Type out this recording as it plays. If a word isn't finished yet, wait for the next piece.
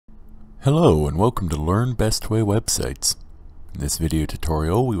Hello and welcome to Learn Best Way Websites. In this video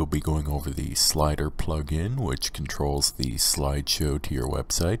tutorial we will be going over the Slider plugin which controls the slideshow to your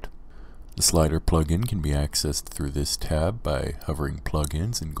website. The Slider plugin can be accessed through this tab by hovering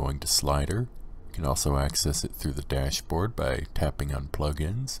Plugins and going to Slider. You can also access it through the dashboard by tapping on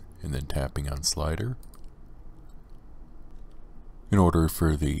Plugins and then tapping on Slider. In order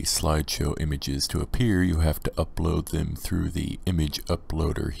for the slideshow images to appear, you have to upload them through the image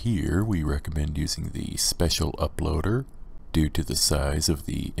uploader here. We recommend using the special uploader due to the size of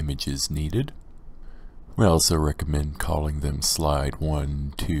the images needed. We also recommend calling them slide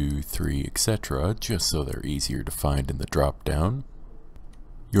 1, 2, 3, etc. just so they're easier to find in the drop-down.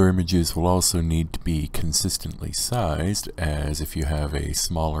 Your images will also need to be consistently sized, as if you have a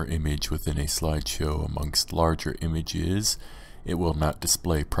smaller image within a slideshow amongst larger images, it will not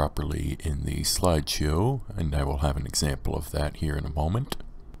display properly in the slideshow, and I will have an example of that here in a moment.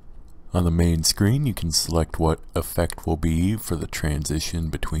 On the main screen you can select what effect will be for the transition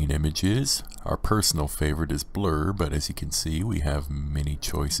between images. Our personal favorite is blur, but as you can see we have many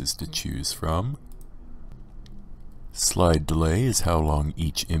choices to choose from. Slide delay is how long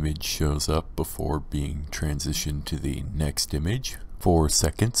each image shows up before being transitioned to the next image. 4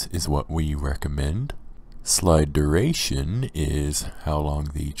 seconds is what we recommend. Slide duration is how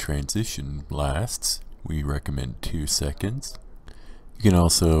long the transition lasts. We recommend 2 seconds. You can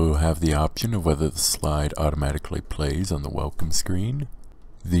also have the option of whether the slide automatically plays on the welcome screen.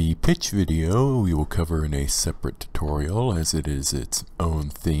 The pitch video we will cover in a separate tutorial, as it is its own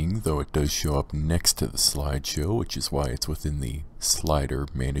thing, though it does show up next to the slideshow, which is why it's within the slider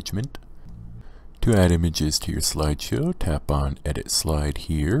management. To add images to your slideshow, tap on Edit Slide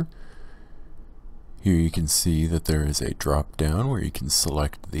here. Here you can see that there is a drop down where you can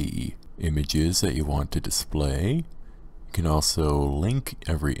select the images that you want to display. You can also link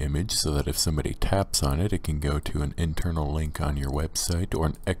every image so that if somebody taps on it, it can go to an internal link on your website or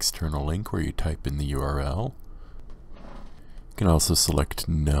an external link where you type in the URL. You can also select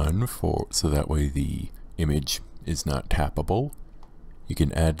none so that way the image is not tappable. You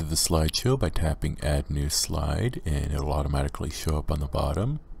can add to the slideshow by tapping Add New Slide, and it will automatically show up on the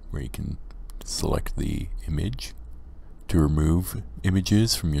bottom where you can select the image. To remove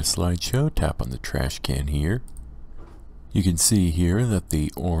images from your slideshow, tap on the trash can here. You can see here that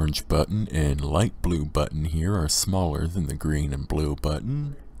the orange button and light blue button here are smaller than the green and blue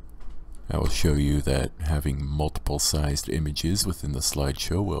button. I will show you that having multiple sized images within the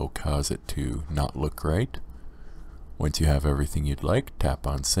slideshow will cause it to not look right. Once you have everything you'd like, tap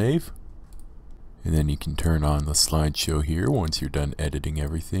on Save. And then you can turn on the slideshow here once you're done editing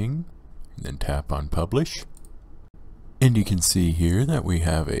everything. And then tap on Publish. And you can see here that we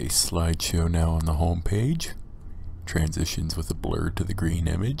have a slideshow now on the home page. Transitions with a blur to the green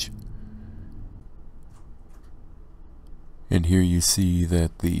image. And here you see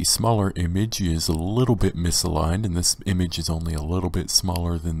that the smaller image is a little bit misaligned, and this image is only a little bit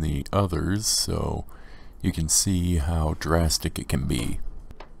smaller than the others, so you can see how drastic it can be.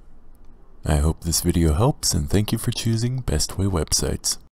 I hope this video helps, and thank you for choosing Best Way Websites.